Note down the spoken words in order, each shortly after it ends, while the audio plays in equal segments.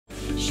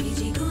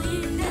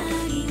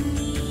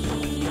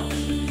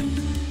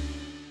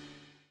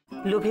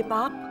লোভে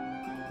পাপ,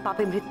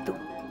 পাপে মৃত্যু,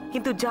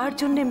 কিন্তু যার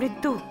জন্য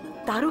মৃত্যু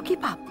তারও কি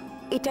পাপ?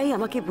 এটাই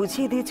আমাকে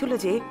বুঝিয়ে দিয়েছিল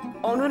যে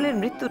অনলের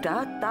মৃত্যুটা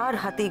তার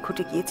হাতেই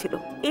ঘটে গিয়েছিল।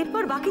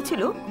 এরপর বাকি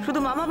ছিল শুধু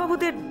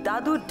মামাবাবুদের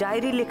দাদুর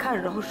ডায়েরি লেখার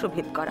রহস্য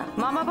ভেদ করা।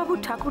 মামাবাবুর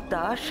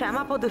ঠাকুরদা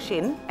শ্যামাপদ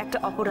সেন একটা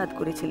অপরাধ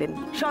করেছিলেন।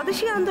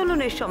 স্বদেশী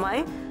আন্দোলনের সময়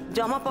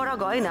জমা পড়া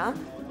গয়না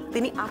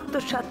তিনি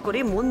আত্মসাৎ করে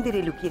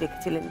মন্দিরে লুকিয়ে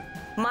রেখেছিলেন।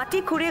 মাটি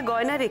খুঁড়ে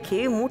গয়না রেখে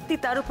মূর্তি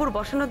তার উপর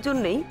বসানোর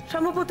জন্যই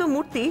সম্ভবত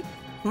মূর্তি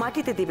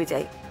মাটিতে দেবে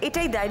যায়,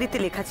 এটাই ডায়েরিতে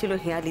লেখা ছিল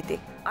হেয়ালিতে।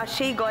 আর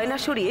সেই গয়না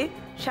সরিয়ে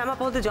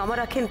শ্যামাপদ জমা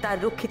রাখেন তার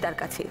রক্ষিতার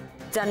কাছে,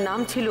 যার নাম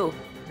ছিল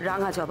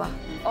রাঙা জবা।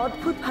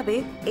 অদ্ভুতভাবে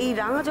এই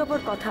রাঙা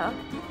জবার কথা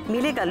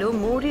মিলে গেল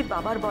মৌরীর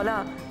বাবার বলা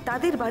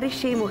তাদের বাড়ির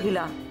সেই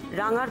মহিলা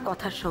রাঙার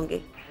কথার সঙ্গে।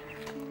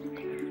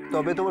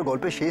 তবে তোমার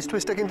গল্পের শেষ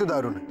টুইস্টটা কিন্তু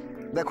দারুণ।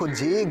 দেখো,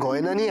 যে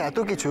গয়না নিয়ে এত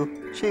কিছু,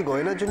 সেই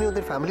গয়নার জন্য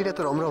ওদের ফ্যামিলির এত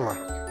রমরমা।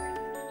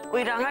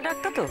 ওই রাঙা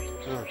ডাকটা তো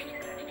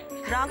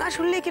রাঙা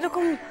শুনলে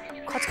কিরকম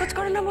খচখচ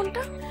করে না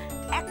মনটা?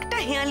 একটা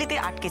হেয়ালিতে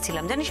আটকে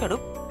ছিলাম জানি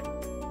স্বরূপ,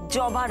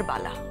 জবার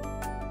বালা।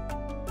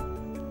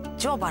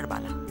 জবার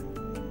বালা,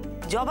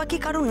 জবা কি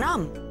কারোর নাম?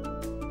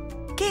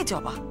 কে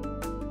জবা?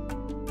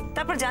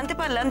 তারপর জানতে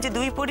পারলাম যে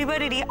দুই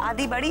পরিবারেরই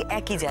আদি বাড়ি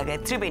একই জায়গায়,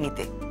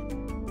 ত্রিবেণীতে।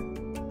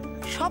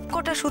 সব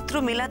কটা সূত্র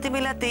মেলাতে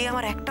মেলাতে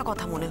আমার একটা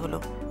কথা মনে হলো,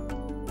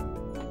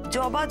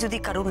 জবা যদি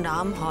কারোর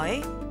নাম হয়,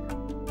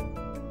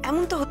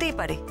 এমন তো হতেই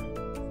পারে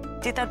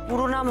যে তার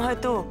পুরো নাম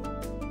হয়তো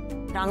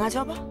রাঙা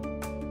জবা।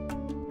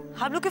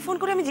 হাবলুকে ফোন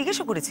করে আমি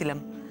জিজ্ঞাসা করেছিলাম,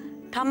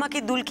 ঠাম্মাকে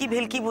দুলকি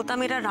ভেলকি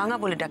বোতামেরা রাঙা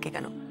বলে ডাকে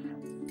কেন?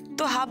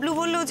 তো হাবলু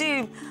বলল যে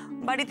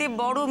বাড়িতে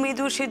বড়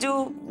মেজো সেজো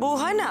বউ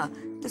হয় না,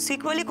 তো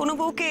সিকুয়ালি কোনো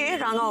বউকে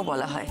রাঙাও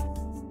বলা হয়।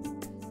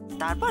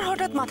 তারপর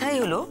হঠাৎ মাথায়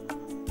হলো,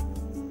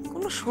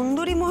 কোনো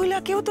সুন্দরী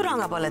মহিলাকেও তো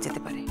রাঙা বলা যেতে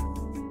পারে।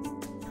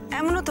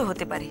 এমনও তো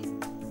হতে পারে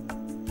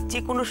যে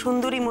কোনো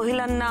সুন্দরী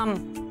মহিলার নাম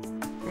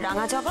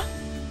রাঙা জবা।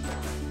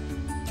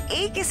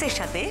 এই কেসের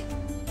সাথে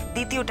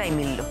দ্বিতীয়টাই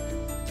মিলল।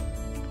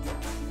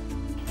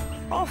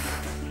 ওফ,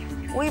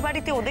 ওই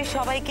বাড়িতে ওদের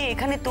সবাইকে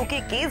এখানে তোকে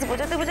কেস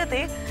বোঝাতে বোঝাতে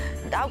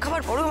ডাব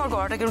খাবার পরেও আমার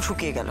গলাটা কেন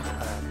শুকিয়ে গেল।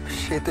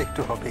 সে তো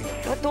একটু হবেই।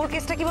 এবার তোর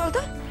কেসটা কি বলতো?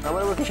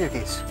 আমার আবার কিসের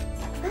কেস?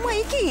 ওমা,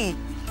 এই কি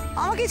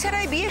আমাকে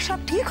ছাড়াই বিয়ে সব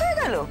ঠিক হয়ে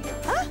গেল?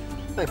 হ্যাঁ,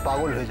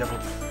 পাগল হয়ে যাবো,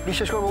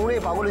 বিশ্বাস করবো, মনে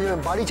হয় পাগল হয়ে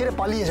যাবে। বাড়ি ছেড়ে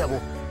পালিয়ে যাবো।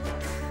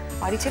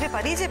 বাড়ি ছেড়ে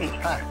পালিয়ে যাবি?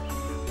 হ্যাঁ।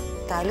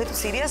 তাহলে তো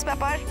সিরিয়াস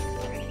ব্যাপার।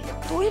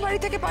 তুই বাড়ি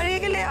থেকে পালিয়ে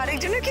গেলে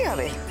আরেকজনের কি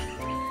হবে?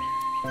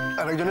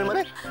 আরেকজনের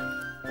মানে?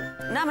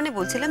 না মানে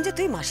বলছিলাম যে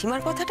তুই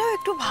মাসিমার কথাটাও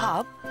একটু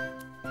ভাব।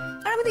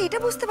 আর আমি তো এটা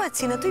বুঝতে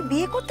পারছি না, তুই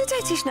বিয়ে করতে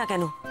চাইছিস না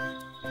কেন?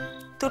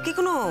 তোর কি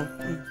কোনো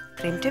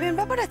প্রেম টেমের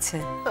ব্যাপার আছে?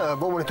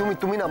 বৌমনি,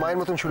 তুমি না মায়ের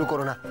মতন শুরু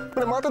করো না।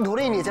 মানে মা তো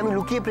ধরেই নিয়েছে আমি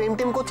লুকিয়ে প্রেম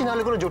টেম করছি,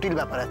 নাহলে কোনো জটিল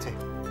ব্যাপার আছে।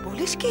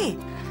 বলিস কি?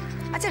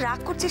 আচ্ছা, রাগ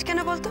করছিস কেন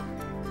বলতো?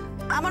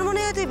 আমার মনে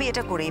হয় তুই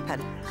বিয়েটা করেই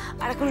ফেল।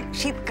 আর এখন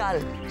শীতকাল,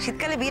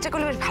 শীতকালে বিয়েটা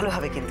করলে বেশ ভালো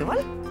হবে কিন্তু। বল,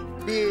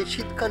 বিয়ে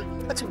শীতকাল?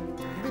 আচ্ছা,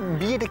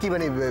 বিয়েটা কি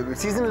মানে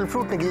সিজনাল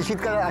ফ্রুট নাকি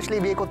শীতকাল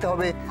আসলেই বিয়ে করতে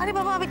হবে? আরে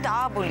বাবা, আমি তা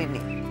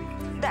বলিনি।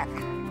 দেখ,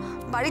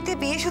 বাড়িতে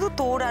বিয়ে শুধু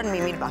তোর আর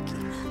মিমির বাকি,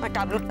 আর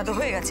টাবলুটা তো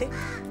হয়ে গেছে।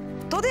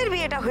 তোদের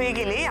বিয়েটা হয়ে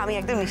গেলে আমি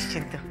একদম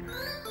নিশ্চিন্ত।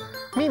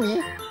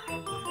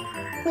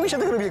 মিমির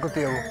সাথে করে বিয়ে করতে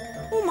যাবো?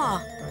 ও মা,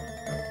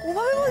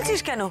 ওভাবে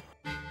বলছিস কেন?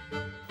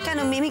 কেন,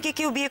 মিমিকে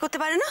কেউ বিয়ে করতে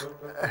পারে না?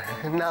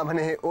 না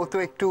মানে ও তো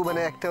একটু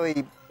মানে একটা ওই।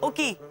 ও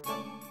কি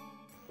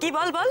কি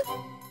বল বল।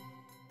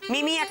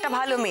 মিমি একটা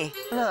ভালো মেয়ে।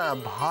 না,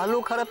 ভালো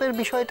খারাপের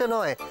বিষয়টা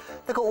নয়।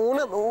 দেখো, ও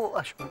না, ও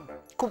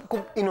খুব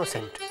খুব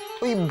ইনোসেন্ট,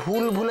 ওই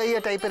ভুল ভুলাইয়া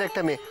টাইপের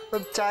একটা মেয়ে।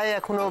 চায়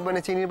এখনো মানে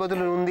চিনির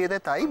বদলে নুন দিয়ে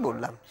দেয়, তাই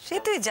বললাম। সে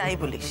তুই যাই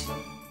বলিস,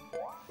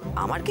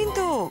 আমার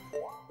কিন্তু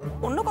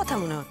অন্য কথা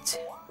মনে হচ্ছে।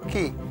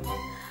 কি?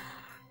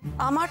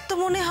 আমার তো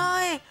মনে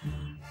হয়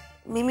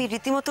মিমি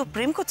রীতিমতো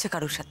প্রেম করছে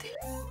কারোর সাথে।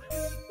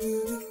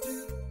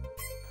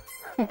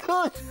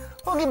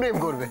 ও কি প্রেম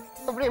করবে?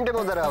 প্রেমটা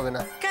কোন দ্বারা হবে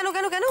না। কেন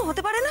কেন কেন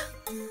হতে পারে না?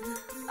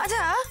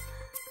 আচ্ছা,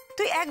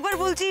 তুই একবার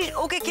বলছিস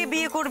ওকে কে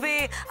বিয়ে করবে,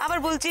 আবার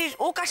বলছিস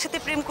ও কার সাথে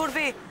প্রেম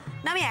করবে।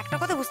 না, আমি একটা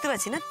কথা বুঝতে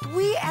পারছি না,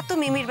 তুই এত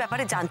মিমির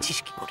ব্যাপারে জানছিস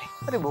কি করে?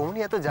 আরে বৌনি,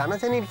 এত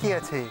জানাজানির কি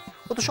আছে?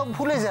 ও তো সব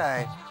ভুলে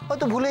যায়।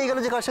 হয়তো ভুলেই গেল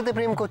যে কার সাথে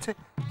প্রেম করছে।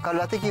 কাল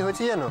রাতে কি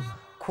হয়েছে জানো?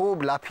 খুব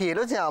লাফিয়ে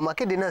এলো যে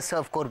আমাকে ডিনার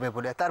সার্ভ করবে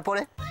বলে।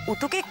 তারপরে ও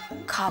তোকে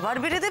খাবার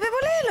বেড়ে দেবে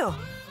বলে এলো?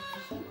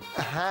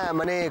 হ্যাঁ,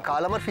 মানে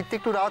কাল আমার ফিরতে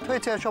একটু রাত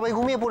হয়েছে আর সবাই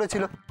ঘুমিয়ে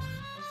পড়েছিল,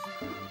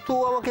 তো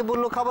আমাকে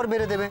বললো খাবার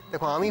বেড়ে দেবে।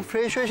 দেখো, আমি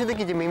ফ্রেশ হয়ে এসে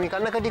দেখি যে মিমি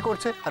কান্নাকাটি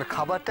করছে। আর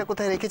খাবারটা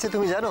কোথায় রেখেছে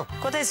তুমি জানো?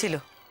 কোথায় ছিল?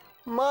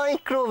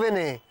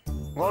 মাইক্রোওভেনে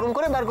গরম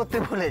করে বার করতে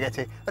ভুলে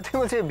গেছে। আর তুমি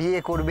বলছে বিয়ে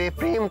করবে,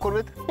 প্রেম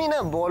করবে। তুমি না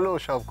বলো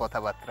সব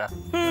কথাবার্তা।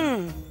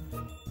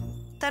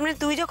 তার মানে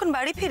তুই যখন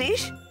বাড়ি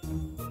ফিরিস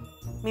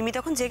মিমি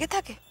তখন জেগে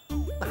থাকে?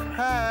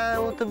 হ্যাঁ,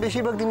 ও তো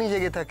বেশিরভাগ দিনই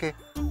জেগে থাকে।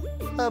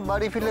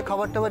 বাড়ি ফিরলে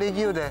খাবার টাবার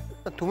এগিয়েও দেয়।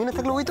 তুমি না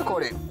থাকলে ওই তো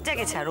করে।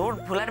 জেগে ছাড়, ওর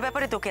ভোলার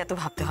ব্যাপারে তোকে এত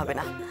ভাবতে হবে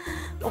না।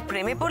 ও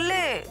প্রেমে পড়লে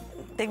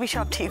দেখবি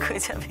সব ঠিক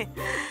হয়ে যাবে।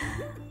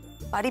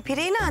 বাড়ি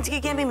ফিরেই না আজকে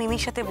গিয়ে আমি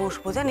মিমির সাথে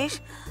বসবো, জানিস?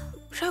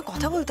 ওর সঙ্গে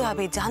কথা বলতে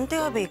হবে, জানতে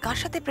হবে কার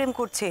সাথে প্রেম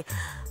করছে,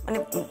 মানে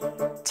মানে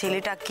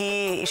ছেলেটা কে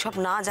এসব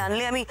না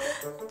জানলে আমি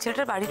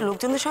ছেলেটার বাড়ির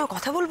লোকজনদের সঙ্গে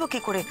কথা বলবো কি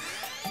করে?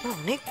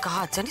 অনেক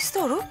কাজ জানিস তো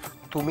অরূপ।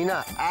 তুমি না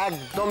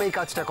একদম এই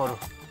কাজটা করো,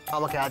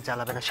 আমাকে আর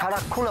জ্বালাবে না,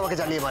 সারাক্ষণ আমাকে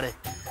জ্বালিয়ে মারে।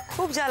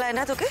 খুব জ্বালায়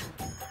না তোকে?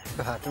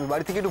 হ্যাঁ, তুমি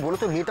বাড়ি থেকে একটু বলো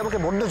তো, মেয়েটা আমাকে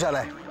বড্ড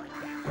জ্বালায়।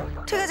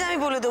 ঠিক আছে, আমি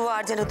বলে দেবো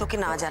আর যেন তোকে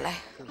না জ্বালায়।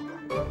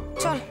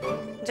 চল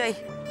যাই।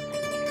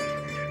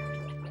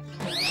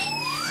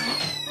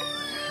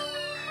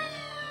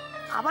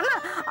 আমার না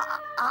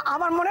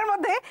আমার মনের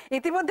মধ্যে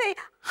ইতিমধ্যেই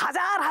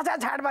হাজার হাজার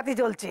ঝাড়বাতি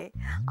জ্বলছে।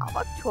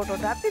 আমার ছোট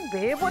নাতি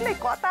বিয়ে বলে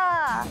কথা,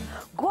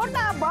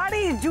 গোটা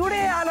বাড়ি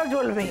জুড়ে আলো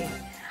জ্বলবে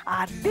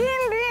আর 3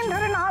 দিন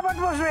ধরে নাহাবাত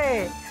বসবে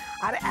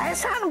আর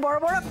এসান বড়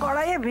বড়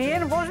কড়াইয়ে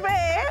ভিড় বসবে।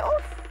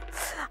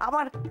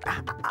 আমার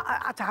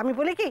আচ্ছা আমি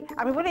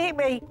বলি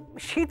এই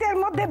শীতের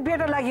মধ্যে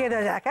বিয়েটা লাগিয়ে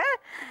দেওয়া যাক। হ্যাঁ,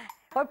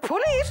 ওই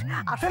পুলিশ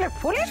আসলে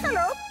পুলিশ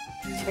হলো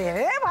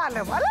ছেলে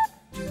ভালো ভালো।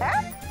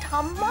 হ্যাঁ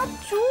ঠাম্মা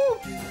চুপ,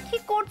 কি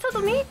করছো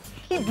তুমি?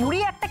 এই বুড়ি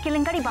একটা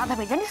কেলেঙ্কারি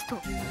বাঁধাবে জানিস তো,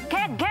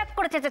 ঘ্যাক ঘ্যাক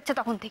করে চেঁচাচ্ছে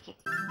তখন থেকে।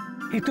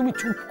 এই তুমি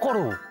চুপ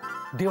করো,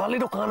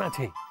 দেওয়ালেরও কান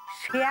আছে।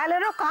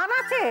 শিয়ালেরও কান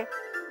আছে?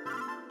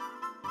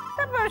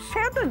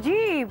 সে তো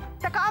জীব,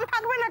 তা কান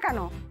থাকবে না কেন?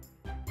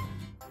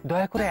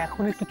 দয়া করে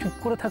এখন একটু চুপ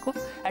করে থাকো,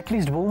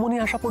 অ্যাটলিস্ট বৌমনি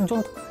আসা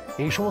পর্যন্ত।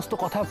 এই সমস্ত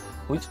কথা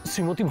ওই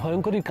শ্রীমতী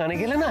ভয়ঙ্করীর কানে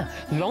গেলে না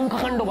লঙ্কা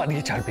কাণ্ড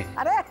বাঁধিয়ে ছাড়বে।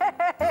 আরে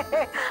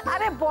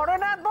আরে বড়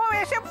নাথ বউ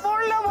এসে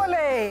পড়লো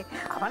বলে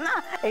আমার না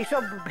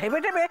এইসব ভেবে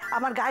টেবে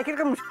আমার গায়ে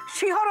কিরকম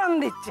শিহরণ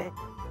দিচ্ছে।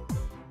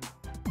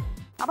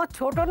 আমার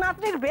ছোট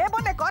নাতনির বিয়ে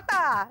বলে কথা,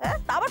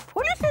 আবার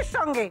পুলিশের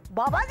সঙ্গে,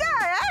 বাবা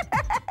যায়।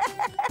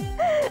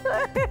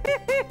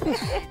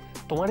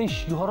 তোমার এই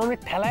শিহরণের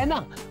ঠেলায় না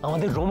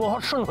আমাদের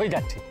রোমহর্ষণ হয়ে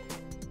যাচ্ছে।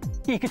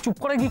 একে চুপ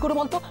করে কি করে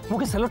বলতো,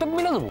 মুখে সেলোটেপ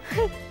মিলে দেবো।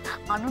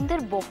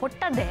 আনন্দের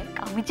বহরটা দেখ,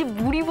 আমি যে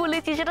বুড়ি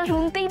বলেছি সেটা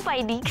শুনতেই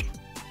পাইনি।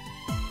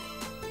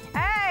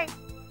 এই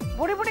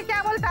বুড়ি বুড়ি কে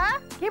বলতা?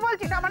 কি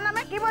বলছিস আমার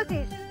নামে? কি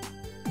বলছিস?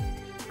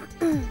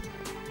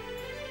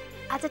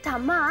 আচ্ছা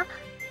ঠাম্মা,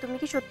 তুমি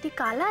কি সত্যি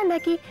কালা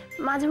নাকি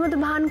মাঝে মধ্যে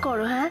ভান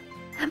করো? হ্যাঁ,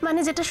 মানে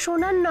যেটা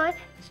শোনার নয়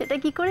সেটা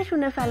কি করে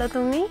শুনে ফেলো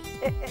তুমি?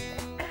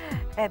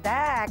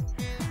 দেখ,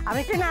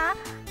 আমি কি না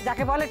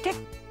যাকে বলে ঠিক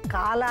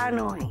কালা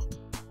নই,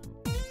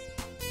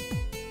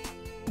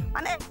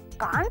 মানে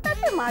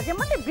কানটাতে মাঝে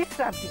মাঝে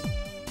বিশ্রাম দিই,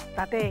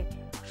 তাতে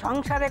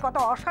সংসারে কত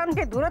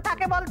অশান্তি দূরে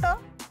থাকে বলতো।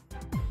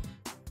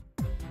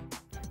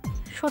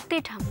 সত্যি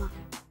ঠাম্মা,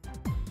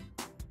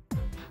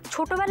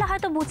 ছোটবেলা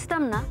হয়তো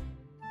বুঝতাম না,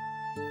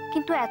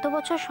 কিন্তু এত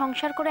বছর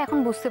সংসার করে এখন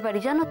বুঝতে পারি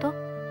জানো তো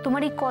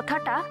তোমার এই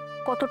কথাটা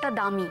কতটা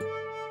দামি।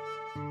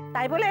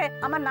 তাই বলে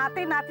আমার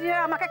নাতি নাতিরা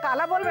আমাকে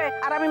কালা বলবে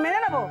আর আমি মেনে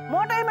নেবো?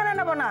 মোটেই মেনে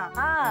নেবো না।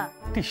 হ্যাঁ,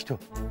 তিষ্ঠ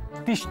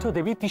তিষ্ঠ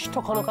দেবী, তিষ্ঠ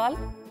ক্ষণকাল।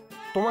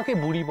 তোমাকে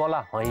বুড়ি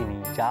বলা হয়নি,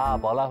 যা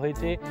বলা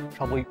হয়েছে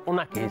সব ওই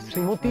ওনাকে,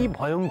 শ্রীমতী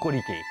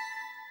ভয়ঙ্করীকে।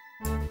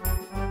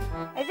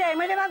 এই যে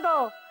এমএজে না তো,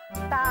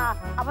 তা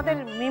আমাদের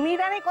মিমি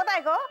রানী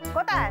কোথায় গো?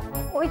 কোথায়?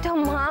 ওই তো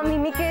মা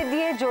মিমিকে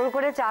দিয়ে জোর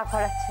করে চা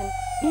করাচ্ছেন।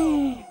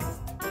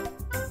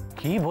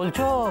 কি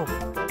বলছো?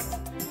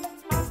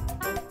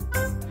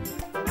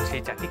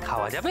 সেই চা কি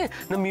খাওয়া যাবে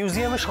না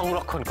মিউজিয়ামে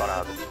সংরক্ষণ করা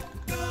হবে?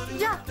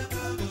 যা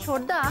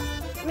সর্দা,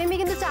 মিমি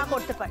কিন্তু চা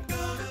করতে পারে,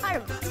 আর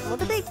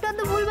মতো তো একটু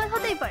আধটু ভুলভাল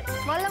হতেই পারে,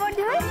 বললা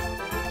বড়দি ভাই।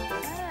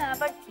 হ্যাঁ,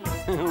 আবার কি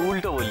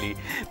উল্টো বললি,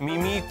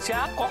 মিমির চা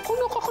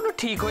কখনো কখনো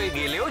ঠিক হয়ে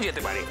গেলেও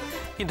যেতে পারে,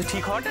 কিন্তু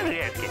ঠিক হওয়াটা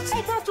রেয়ার কেস।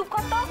 এই তোরা চুপ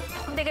কর তো,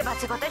 তখন থেকে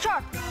বাচ্চা কথায়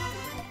শর্ট।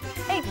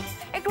 এই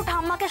একটু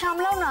ঠাম্মাকে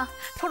সামলাও না,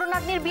 ছোট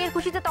নাতনির বিয়ের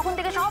খুশিতে তখন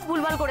থেকে সব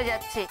ভুলভাল করে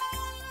যাচ্ছে।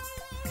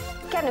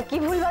 কেন, কি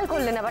ভুলভাল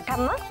করলেন আবার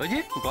ঠাম্মা? ওই যে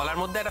গলার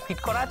মধ্যে একটা ফিট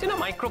করা আছে না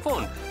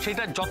মাইক্রোফোন,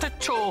 সেটা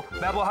যথেচ্ছ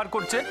ব্যবহার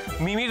করছে।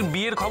 মিমির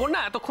বিয়ের খবর না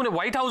এতক্ষণে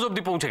হোয়াইট হাউস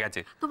অব্দি পৌঁছে গেছে।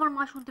 তোমার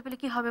মা শুনতে পেলে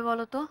কি হবে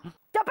বলো তো?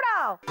 চুপ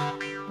রাও।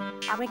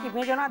 আমি কি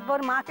মেজনাথ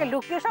বোর মাকে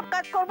লুকিয়ে সব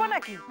কাজ করবো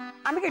নাকি?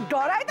 আমি কি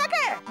ডরাই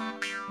তাকে?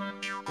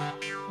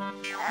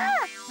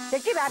 সে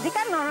কি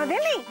রাধিকার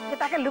ননদিনী যে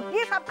তাকে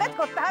লুকিয়ে সব কাজ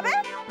করতে হবে?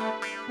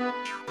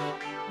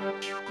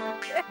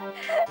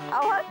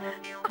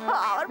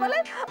 আমার বলে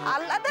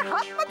আল্লাহতে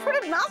হাত পা ছুড়ে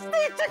নাচতে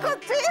ইচ্ছে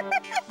করছে।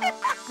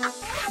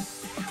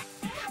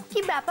 কি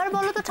ব্যাপার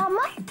বলো তো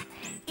ঠাম্মা,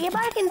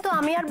 এবার কিন্তু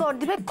আমি আর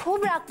বড়দি ভাই খুব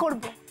রাগ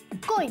করব।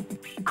 কই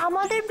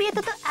আমাদের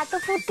বিয়েতে তো এত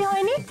ফুর্তি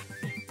হয়নি,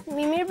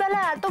 মিমির বেলা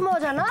এত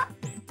মজা না।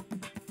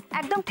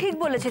 একদম ঠিক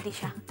বলেছে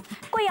দিশা।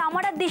 কই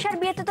আমার আর দিশার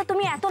বিয়েতে তো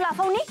তুমি এত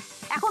লাফাওনি,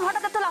 এখন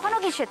হঠাৎ এত লাফানো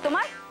কিসের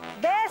তোমার?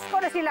 বেশ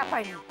করেছি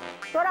লাফাইনি,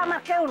 তোরা আমার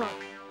কেউ নয়।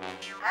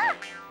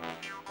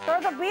 তোরা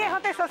তো বিয়ে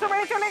হতে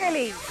শ্বশুরবাড়ি চলে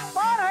গেলি,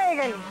 পর হয়ে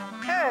গেলি।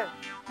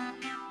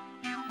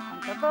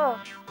 অন্তত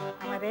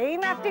আমার এই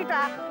নাতিটা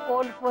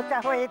কোল পোচা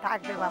হয়ে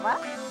থাকবে বাবা,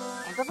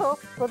 অন্তত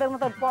তোদের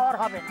মতন পর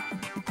হবে না।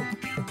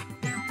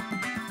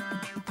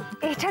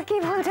 এটা কি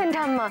বলছেন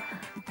ঠাম্মা?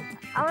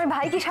 আমার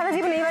ভাই কি সারা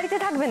জীবন এই বাড়িতে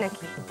থাকবে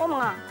নাকি? ও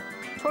মা,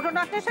 ছোট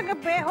নাতনির সঙ্গে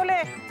বিয়ে হলে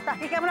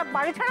তাকে কি আমরা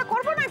বাড়ি ছাড়া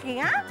করবো নাকি?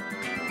 হ্যাঁ,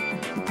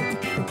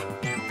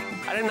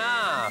 আরে না,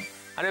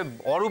 আরে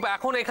অরূপ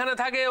এখন এখানে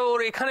থাকে, ওর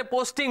এখানে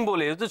পোস্টিং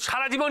বলে তো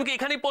সারা জীবন কি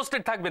এখানেই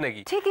পোস্টেড থাকবে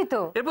নাকি? ঠিকই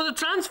তো, এরপর তো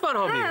ট্রান্সফার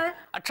হবে,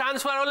 আর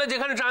ট্রান্সফার হলে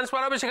যেখানে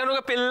ট্রান্সফার হবে সেখানে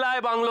ওকে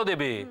পেল্লায় বাংলো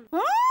দেবে।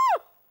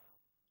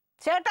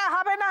 সেটা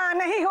হবে না,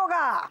 নেই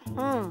হোগা।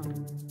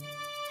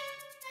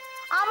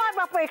 আমার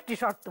বাপু একটি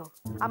শর্ত,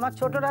 আমার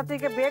ছোট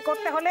নাতিকে বিয়ে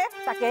করতে হলে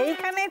তাকে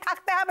এইখানেই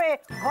থাকতে হবে,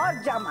 ঘর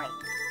জামাই।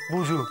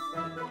 বুঝু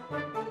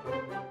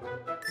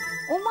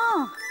ওমা,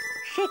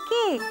 সে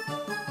কি?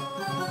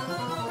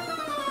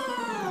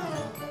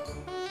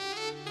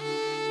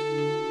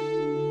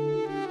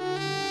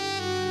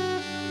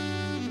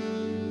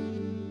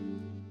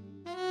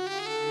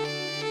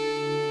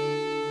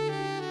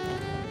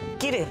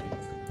 কি রে,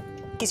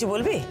 কিছু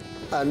বলবি?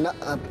 না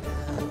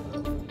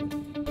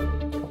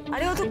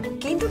আরে ও তো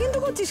কিন্তু কিন্তু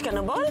করছিস কেন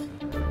বল?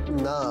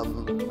 না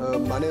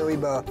মানে ওই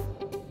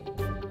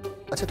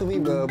আচ্ছা তুমি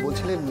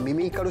বলছিলে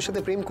মিমি কারোর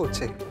সাথে প্রেম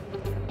করছে?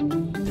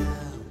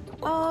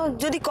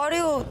 যদি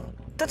করেও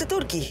তাতে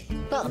তোর কি?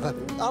 না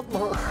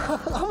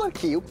আমার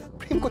কি,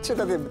 প্রেম করছে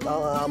তাতে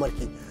আমার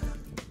কি?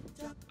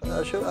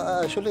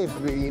 আসলে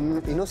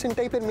ইনোসেন্ট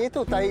টাইপের মেয়ে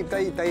তো, তাই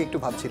তাই তাই একটু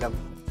ভাবছিলাম।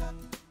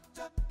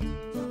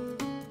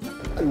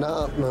 না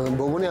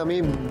বৌমনি, আমি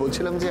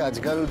বলছিলাম যে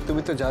আজকাল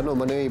তুমি তো জানো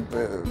মানে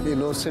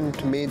ইনোসেন্ট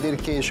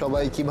মেয়েদেরকে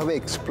সবাই কিভাবে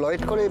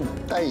এক্সপ্লয়েট করে,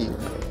 তাই।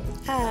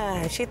 হ্যাঁ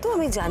সে তো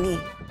আমি জানি।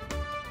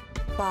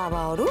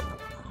 বাবা অরূপ,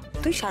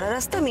 তুই সারা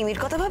রাস্তা মিমির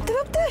কথা ভাবতে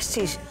ভাবতে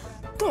আসছিস,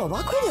 তোর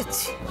অবাক হয়ে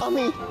যাচ্ছি।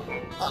 আমি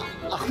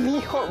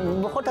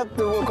হঠাৎ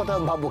ওর কথা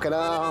ভাববো কেন?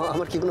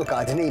 আমার কি কোনো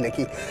কাজ নেই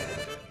নাকি?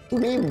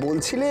 তুমি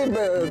বলছিলে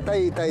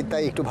তাই তাই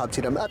তাই একটু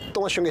ভাবছিলাম আর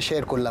তোমার সঙ্গে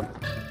শেয়ার করলাম।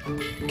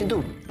 কিন্তু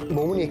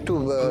বৌমনি একটু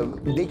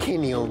দেখে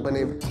নিও, মানে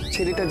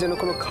ছেলেটার যেন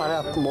কোনো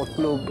খারাপ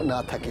মতলব না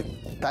থাকে,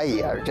 তাই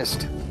আর জাস্ট।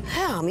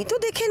 হ্যাঁ আমি তো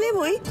দেখে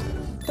নেবই,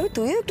 তবে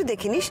তুইও একটু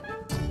দেখে নিস।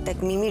 দেখ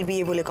মিমির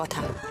বিয়ে বলে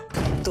কথা,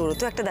 তোরও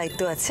তো একটা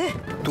দায়িত্ব আছে।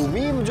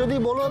 তুমি যদি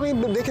বলো আমি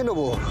দেখে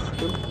নেবো,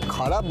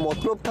 খারাপ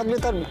মতলব থাকলে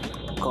তার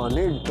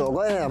কানের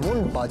ডগায় এমন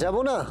বাজাবো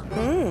না।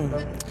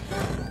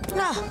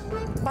 না,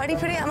 বাড়ি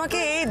ফিরে আমাকে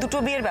এই দুটো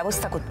বিয়ের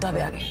ব্যবস্থা করতে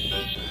হবে আগে।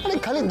 আরে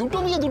খালি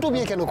দুটো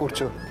বিয়ে কেন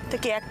করছো? তো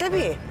কি একটা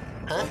বিয়ে?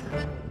 হ্যাঁ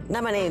না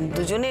মানে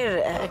দুজনের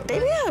একটাই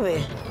বিয়ে হবে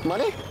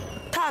মানে?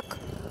 থাক,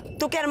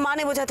 তোকে আর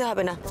মানে বোঝাতে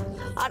হবে না,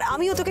 আর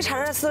আমিও তোকে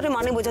সারা রাস্তা ধরে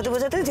মানে বোঝাতে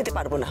বোঝাতে যেতে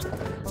পারবো না।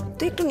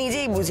 তুই একটু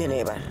নিজেই বুঝে নে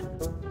এবার।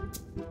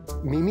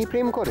 মিমি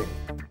প্রেম করে?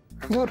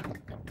 ধুর,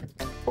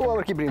 ও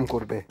আবার কি প্রেম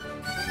করবে?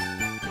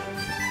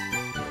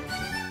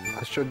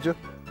 আশ্চর্য,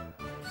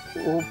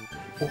 ও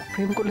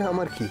প্রেম করলে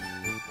আমার কি?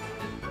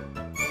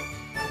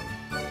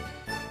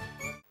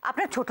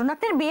 আপনার ছোট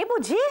নাতের বিয়ে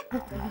বুঝি?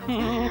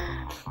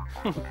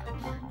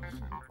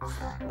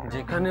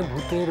 যেখানে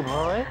ভূতের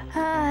ভয়,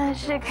 হ্যাঁ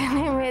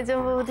সেখানে মেজ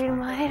বৌদির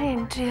মায়ের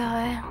এন্ট্রি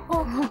হয়।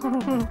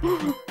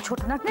 ছোট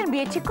নাতনের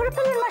বিয়ে ঠিক করে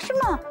ফেললেন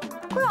মাসিমা?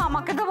 কই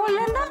আমাকে তো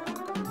বললেন না।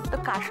 তো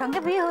কার সঙ্গে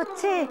বিয়ে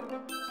হচ্ছে?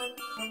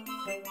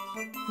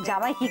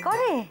 জামাই কি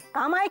করে?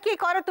 কামাই কি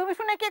করে তুমি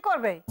শুনে কে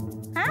করবে?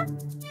 হ্যাঁ,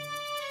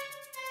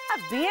 আর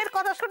বিয়ের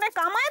কথা শুনে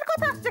কামাইয়ের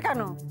কথা আসছে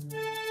কেন?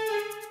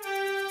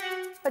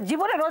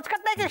 জীবনে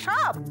রোজগার নাকি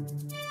সব?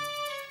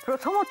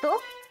 প্রথমত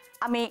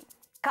আমি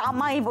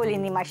কামাই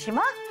বলিনি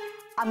মাসিমা,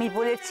 আমি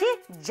বলেছি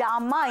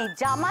জামাই।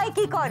 জামাই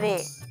কি করে?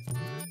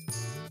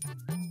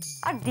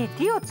 আর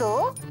দ্বিতীয়ত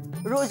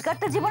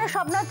রোজগারটা জীবনে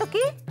সব নয় তো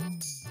কি?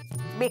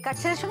 বেকার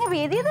ছেলের সঙ্গে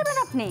বিয়ে দিয়ে দেবেন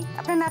আপনি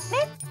আপনার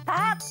নাতনি?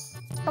 থাক,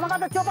 তোমাকে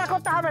তো চোপা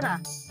করতে হবে না।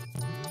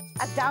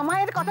 আর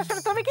জামাইয়ের কথা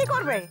শুনে তুমি কি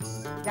করবে?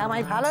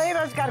 জামাই ভালোই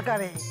রোজগার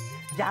করে।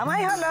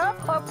 জামাই হলো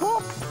খুব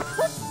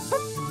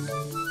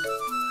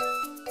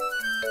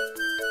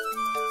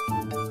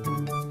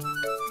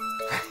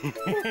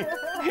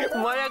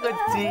মজা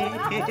করছি।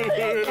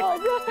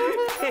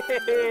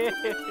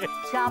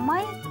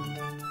 জামাই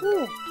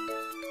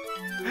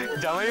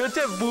জামাই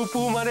হচ্ছে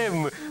পুপু, মানে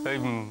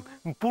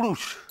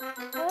পুরুষ।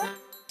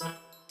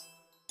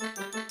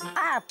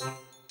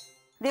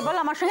 দেবল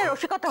আমার সঙ্গে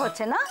রসিকতা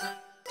হচ্ছে না?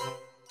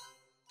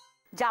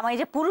 জামাই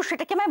যে পুরুষ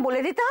সেটা কি আমায় বলে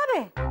দিতে হবে?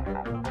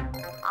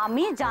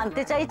 আমি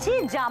জানতে চাইছি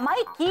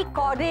জামাই কি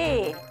করে।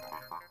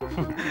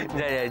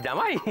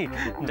 জামাই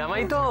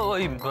জামাই তো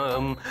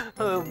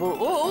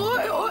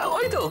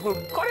ওই তো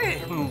করে,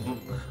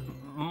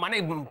 মানে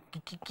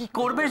কি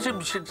করবে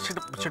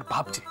সেটা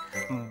ভাবছে,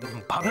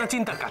 ভাবনা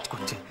চিন্তার কাজ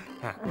করছে।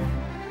 হ্যাঁ,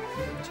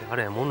 আর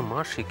এমন মা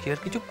সে কি আর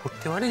কিছু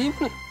করতে পারে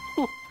জীবনে?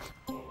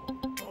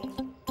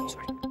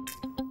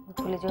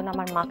 ভুলে যেও না,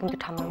 আমার মা কিন্তু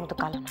ঠাম্মার মতো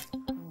কালো না।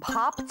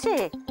 ভাবছে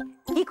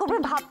কি করবে?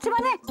 ভাবছে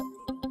মানে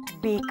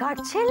বেকার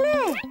ছেলে,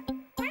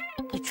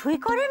 কিছুই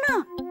করে না,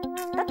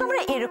 তা তোমরা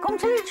এরকম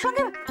ছেলের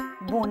সঙ্গে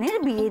বোনের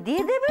বিয়ে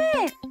দিয়ে দেবে?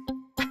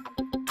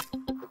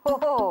 ও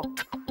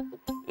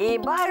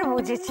এবার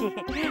বুঝেছি,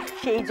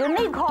 সেই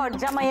জন্যই ঘর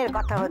জামাইয়ের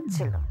কথা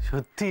হচ্ছিল।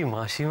 সত্যি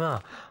মাসিমা,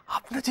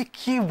 আপনার যে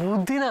কি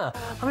বুদ্ধি না,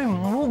 আমি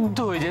মুগ্ধ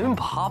হয়ে যাই। আমি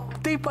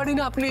ভাবতেই পারি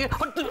না আপনি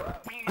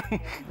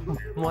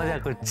মজা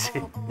করছে।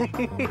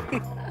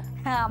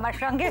 হ্যাঁ, আমার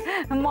সঙ্গে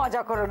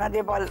মজা করো না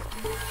দে বল।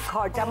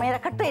 ঘর জামাই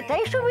রাখার তো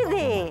এটাই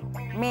সুবিধে,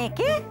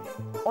 মেয়েকে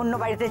অন্য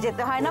বাড়িতে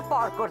যেতে হয় না,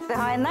 পর করতে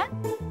হয় না।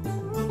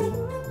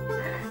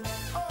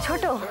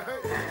 ছোট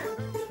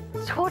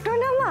ছোট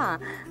না মা,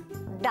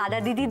 দাদা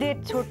দিদিদের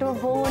ছোট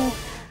বোন,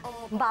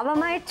 বাবা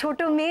মায়ের ছোট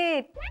মেয়ে,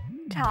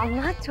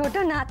 ঠাম্মার ছোট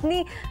নাতনি,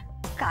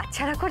 কাজ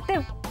ছাড়া করতে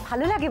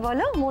ভালো লাগে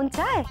বলো? মন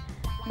চায়?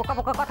 বোকা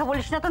বোকা কথা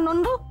বলিস না তো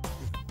নন্দু।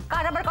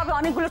 কার আবার কবে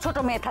অনেকগুলো ছোট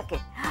মেয়ে থাকে।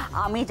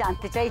 আমি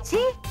জানতে চাইছি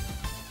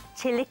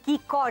ছেলে কি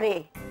করে,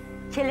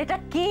 ছেলেটা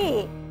কে?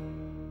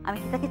 আমি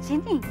কি তাকে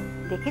চিনি,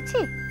 দেখেছি?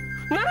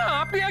 না না,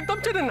 আপনি একদম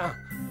চেনেন না।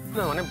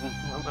 না মানে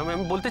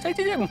আমি বলতে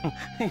চাইছি যে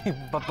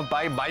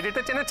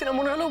বাইরেটা চেনা চেনা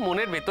মনে হলো,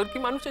 মনের ভেতর কি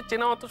মানুষের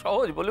চেনা অত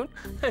সহজ বলুন?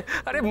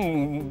 আরে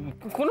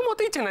কোনো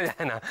মতেই চেনা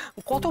যায় না।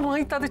 কত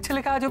মাই তাদের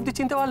ছেলেকে আজ অব্দি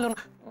চিনতে পারলো না।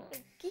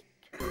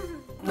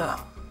 না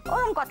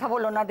ওরম কথা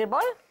বলো না রে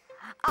বল।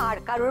 আর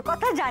কারোর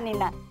কথা জানি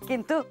না,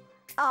 কিন্তু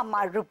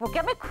আমার রূপুকে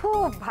আমি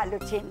খুব ভালো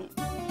চিনি।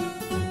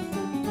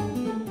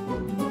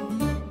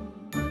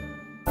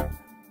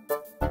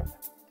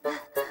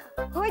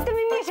 ওই তো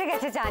মিমি এসে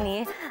গেছে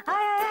জানিয়ে।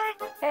 আয় আয় আয়।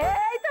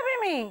 এই তো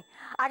মিমি,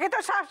 আগে তো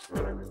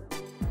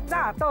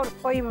না তোর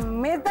ওই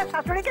মেজদার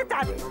শাশুড়িকে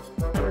জানে।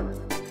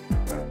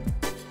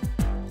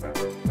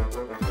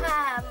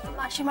 হ্যাঁ,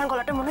 মাসিমার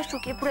গলাটা মনে হয়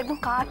শুকিয়ে পুরো একদম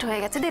কাঠ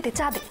হয়ে গেছে। দে দে,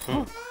 চা দে।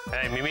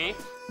 এই মিমি,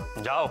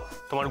 যাও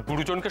তোমার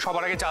গুরুজনকে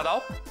সবার আগে চা দাও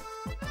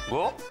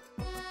গো।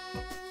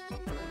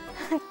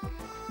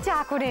 চা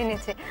করে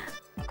এনেছে।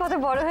 কত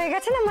বড় হয়ে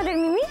গেছে না আমাদের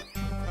মিমি।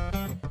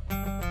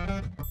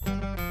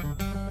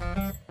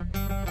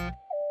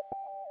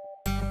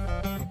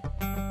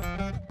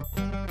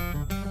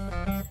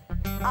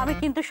 আমি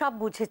কিন্তু সব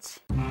বুঝেছি।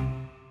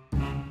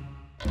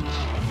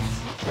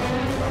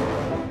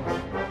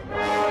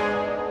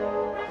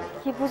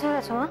 কি বুঝে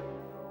গেছো মা?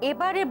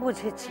 এবারে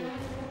বুঝেছি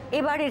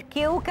এবারের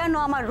কেউ কেন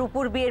আমার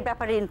রূপুর বিয়ের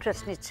ব্যাপারে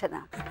ইন্টারেস্ট নিচ্ছে না।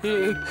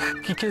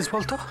 কি কেস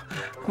বলতো?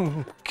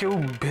 কেউ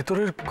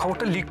ভেতরের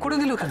খবরটা লিক করে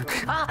দিল কেন?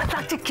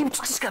 কি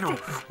বুঝছিস কেন?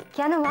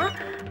 কেন মা,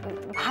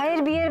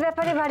 ভাইয়ের বিয়ের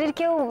ব্যাপারে বাড়ির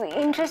কেউ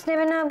ইন্টারেস্ট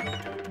নেবে না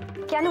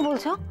কেন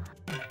বলছো?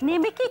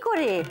 নেবে কি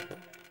করে?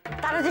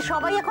 তারা যে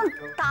সবাই এখন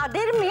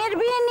তাদের মেয়ের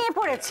বিয়ে নিয়ে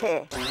পড়েছে।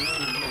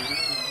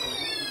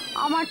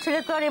 আমার ছেলে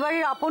তো আর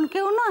এবারের আপন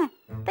কেউ নয়,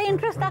 তাই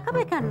ইন্টারেস্ট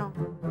দেখাবে কেন?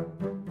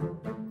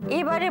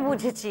 এবারে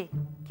বুঝেছি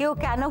কেউ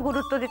কেন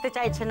গুরুত্ব দিতে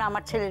চাইছে না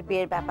আমার ছেলের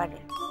বিয়ের ব্যাপারে।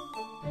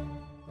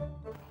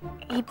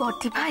 এই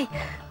বর্দি ভাই,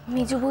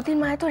 মেজু বৌদির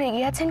মায়া তো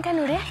রেগে আছেন কেন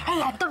রে? এই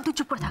একদম তুই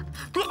চুপ করে থাক,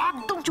 তুই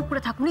একদম চুপ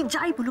করে থাক। উনি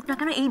যাই বলুক না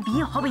কেন এই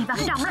বিয়ে হবেই,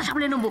 বাকিটা আমরা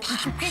সামলে নেবো।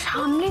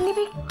 সামলে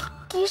নিবি?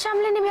 কি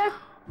সামলে নিবি? আর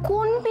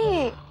কোন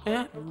বিয়ে?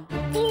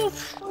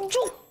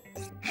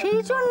 সেই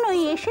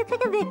জন্যই এসে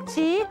থেকে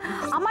দেখছি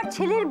আমার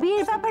ছেলের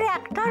বিয়ের ব্যাপারে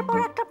একটার পর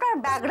একটা আপনার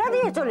ব্যাগড়া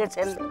দিয়ে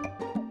চলেছেন।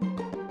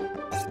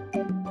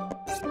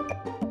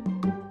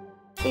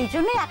 এই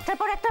জন্যই একটার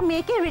পর একটা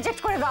মেয়েকে রিজেক্ট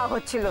করে দেওয়া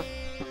হচ্ছিল,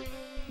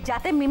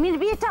 যাতে মিমির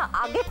বিয়েটা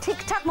আগে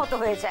ঠিকঠাক মতো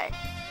হয়ে যায়।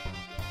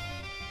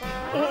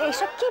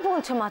 এসব কি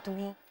বলছো মা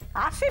তুমি?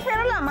 আসি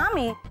পেরোলাম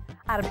আমি,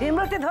 আর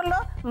বিমরতি ধরলো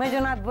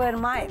মেজনাথ বউয়ের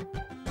মায়ের।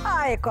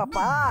 আয়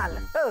কপাল!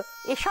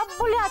 এসব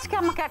বলে আজকে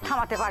আমাকে আর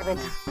থামাতে পারবে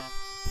না।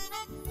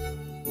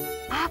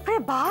 বাপরে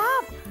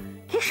বাপ,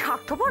 কি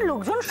স্বার্থপর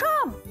লোকজন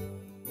সব!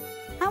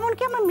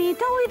 এমনকি আমার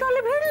মেয়েটা ওই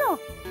দলে ভিড়লো।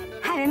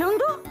 হ্যাঁ রে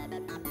নন্দু,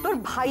 তোর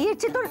ভাইয়ের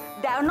চেয়ে তোর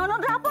দেওর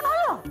ননদরা আপন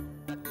হলো?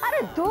 আরে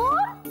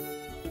দূর,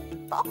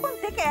 তখন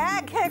থেকে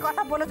একঘেয়ে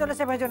কথা বলে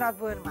চলেছে মেজনাথ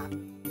বউয়ের মা।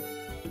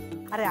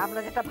 আরে আমরা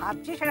যেটা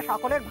ভাবছি সেটা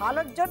সকলের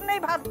ভালোর জন্যই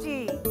ভাবছি।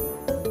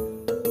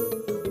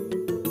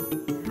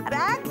 আর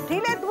এক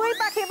ঢিলে দুই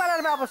পাখি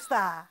মারার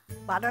ব্যবস্থা।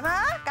 ভালো না?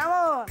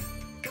 কেমন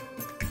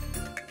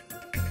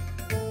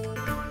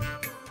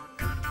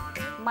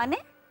মানে?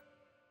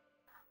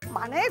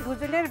 মানে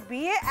দুজনের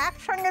বিয়ে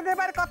একসঙ্গে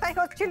দেবার কথাই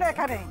হচ্ছিল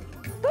এখানে।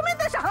 তুমি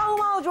তো হাউ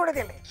মাউ জুড়ে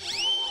দিলে।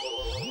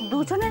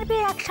 দুজনের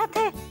বিয়ে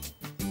একসাথে?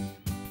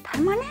 তার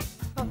মানে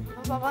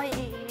বাবা,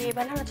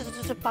 এবার না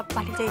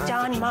বাড়ি যাই,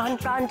 জান মান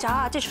প্রাণ যা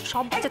আছে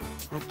সব আছে।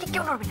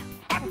 কেউ নড়বি না,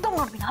 একদম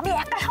নড়বি না। আমি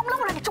একটা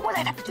সামলাবো না, কিছু বলে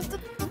থাকতে।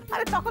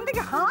 আরে তখন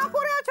থেকে হাঁ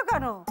করে আছো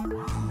কেন?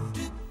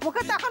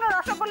 মুখে তো এখনো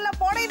রসগোল্লা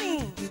পড়েনি।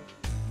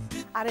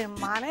 আরে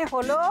মানে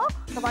হলো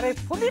তোমার এই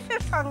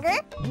পুলিশের সঙ্গে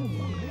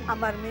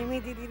আমার মিমি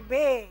দিদির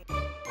বিয়ে।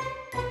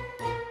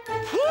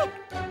 কি?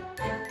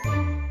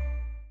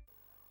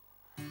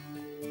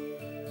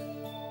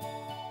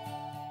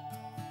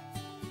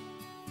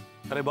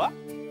 আরে বাহ,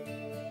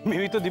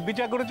 মিমি তো দিব্যি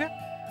চা করেছে।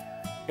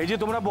 এই যে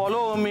তোমরা বলো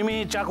মিমি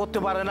চা করতে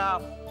পারে না,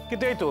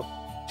 কিন্তু এই তো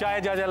চায়ে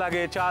যা যা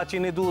লাগে, চা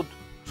চিনি দুধ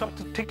সব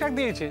ঠিকঠাক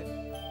দিয়েছে।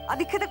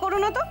 আদিক্ষেতে করো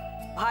না তো,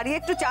 ভারী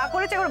একটু চা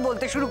করেছে এবার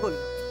বলতে শুরু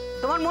করলো।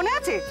 তোমার মনে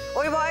আছে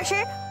ওই বয়সে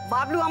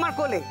বাবলু আমার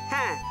কোলে?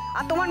 হ্যাঁ,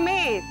 আর তোমার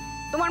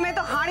মেয়ে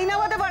তো হাঁড়ি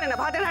নামাতে পারে না,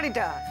 ভাতের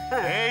হাঁড়িটা।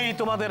 এই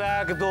তোমাদের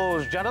এক দোষ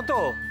জানো তো,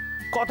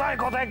 কথায়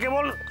কথায়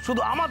কেবল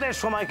শুধু আমাদের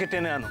সময়কে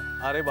টেনে আনো।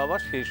 আরে বাবা,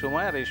 সেই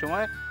সময় আর এই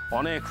সময়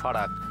অনেক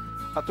ফারাক।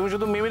 আর তুমি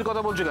শুধু মিমির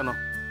কথা বলছো কেন?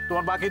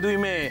 তোমার বাকি দুই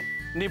মেয়ে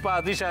নিপা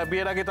দিশা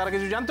বিয়ের আগে তারা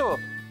কিছু জানতো?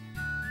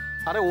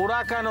 আরে ওরা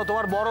কেন,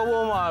 তোমার বড়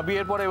বৌমা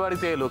বিয়ের পরে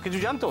বাড়িতে এলো, কিছু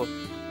জানতো?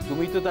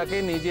 তুমি তো তাকে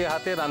নিজে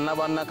হাতে রান্না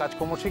বান্না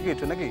কাজকর্ম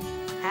শিখিয়েছো নাকি?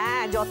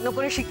 হ্যাঁ, যত্ন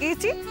করে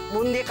শিখিয়েছি,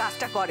 মন দিয়ে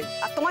কাজটা করে।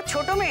 আর তোমার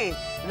ছোট মেয়ে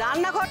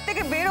রান্নাঘর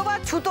থেকে বেরোবার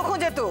ছুতো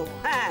খোঁজে তো।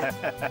 হ্যাঁ,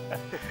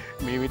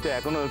 মিমি তো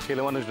এখনো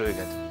ছেলে মানুষ রয়ে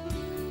গেছে।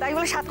 তাই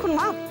বলে সাতক্ষণ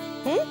মা?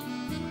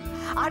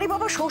 আরে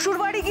বাবা, শ্বশুর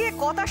বাড়ি গিয়ে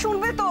কথা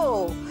শুনবে তো।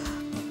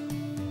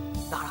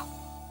 দাঁড়াও,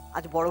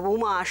 আজ বড়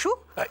বৌমা আসুক,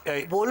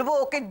 বলবো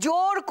ওকে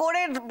জোর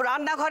করে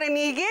রান্নাঘরে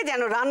নিয়ে গিয়ে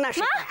যেন রান্না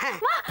শেখে। হ্যাঁ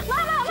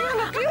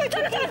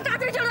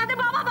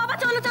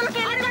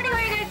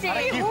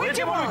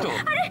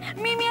আরে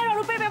মিমি আর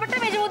অরূপের ব্যাপারটা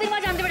মেজে বৌদির মা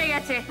জানতে পেরে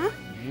গেছে।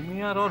 মিমি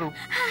আর অরূপ?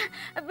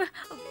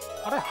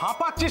 আরে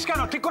হাঁপাচ্ছিস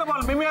কেন? ঠিক করে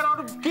বল, মিমি আর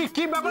অরূপ কি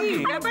কি ব্যাপার? কি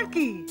ব্যাপার?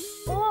 কি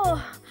ও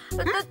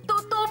তো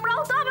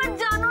তোমরাও তো আবার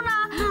জানো না,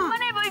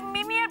 মানে ওই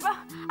মিমি আর,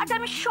 আচ্ছা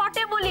আমি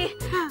শর্টে বলি,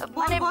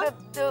 মানে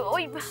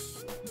ওই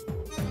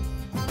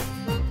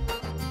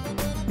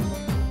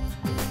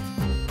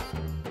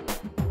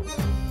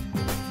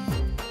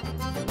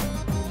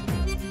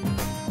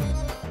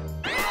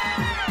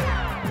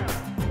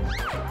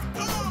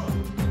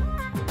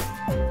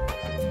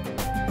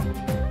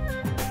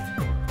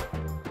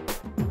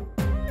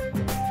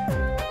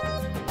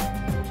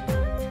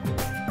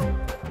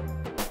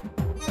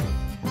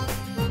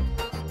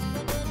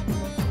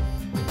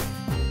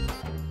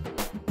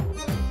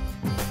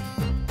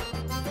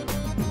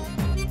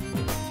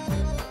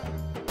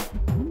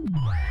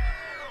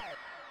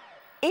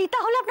এই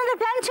তাহলে আপনাদের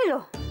প্ল্যান ছিল?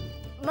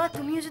 মা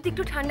তুমিও যদি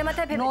একটু ঠান্ডা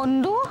মাথায় ভেবে।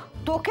 নন্দু,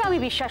 তোকে আমি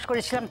বিশ্বাস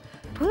করেছিলাম,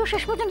 তুইও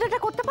শেষ পর্যন্ত এটা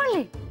করতে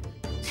পারলি?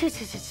 ছি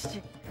ছি ছি ছি।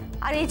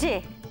 আর এই যে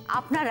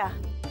আপনারা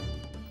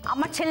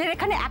আমার ছেলের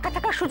এখানে একা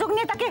থাকার সুযোগ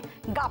নিয়ে তাকে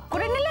গাপ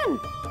করে নিলেন।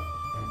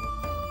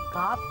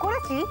 গাপ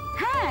করেছি?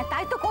 হ্যাঁ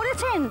তাই তো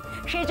করেছেন,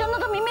 সেই জন্য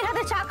তো মিমির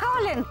হাতে চা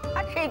খাওয়ালেন,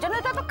 আর সেই জন্য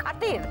তো এত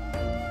খাতির।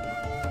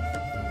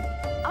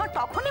 আমার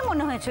তখনই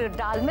মনে হয়েছিল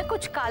ডাল মে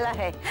কুছ কালা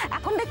হ্যায়,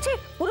 এখন দেখছি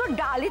পুরো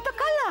ডালই তো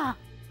কালা।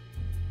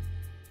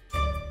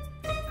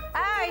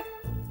 এই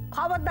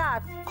খবরদার,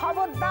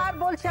 খবরদার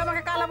বলছি,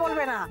 আমাকে কালা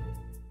বলবে না,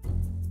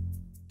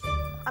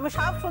 আমি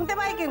সব শুনতে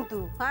পাই কিন্তু।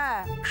 হ্যাঁ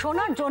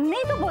শোনার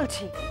জন্যই তো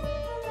বলছি।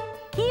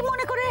 কি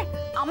মনে করে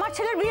আমার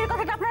ছেলের বিয়ের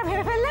কথাটা আপনারা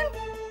ভেবে ফেললেন?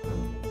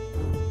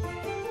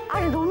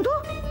 আরে নন্দু,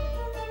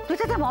 তুই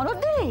তাতে মদত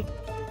দিলি?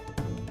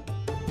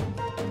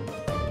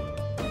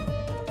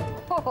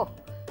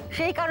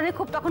 সেই কারণে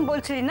খুব তখন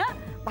বলছিলি না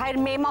ভাইয়ের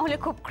মেয়ে মা হলে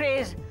খুব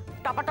ক্রেজ,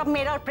 টপাটপ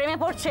মেয়েরা ওর প্রেমে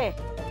পড়ছে।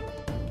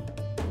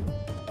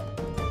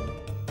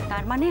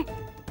 তার মানে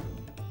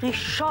তুই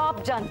সব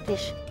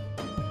জানতিস,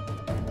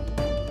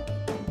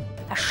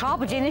 আর সব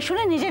জেনে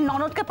শুনে নিজের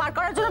ননদকে পার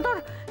করার জন্য তোর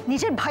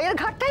নিজের ভাইয়ের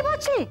ঘাটটাই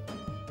বাঁচি।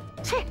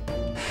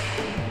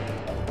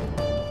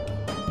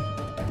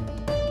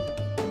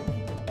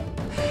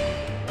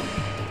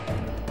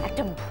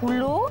 একটা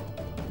ভুলো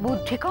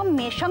বুদ্ধি কম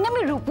মেয়ের সঙ্গে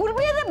আমি রূপুর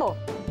বিয়ে দেবো?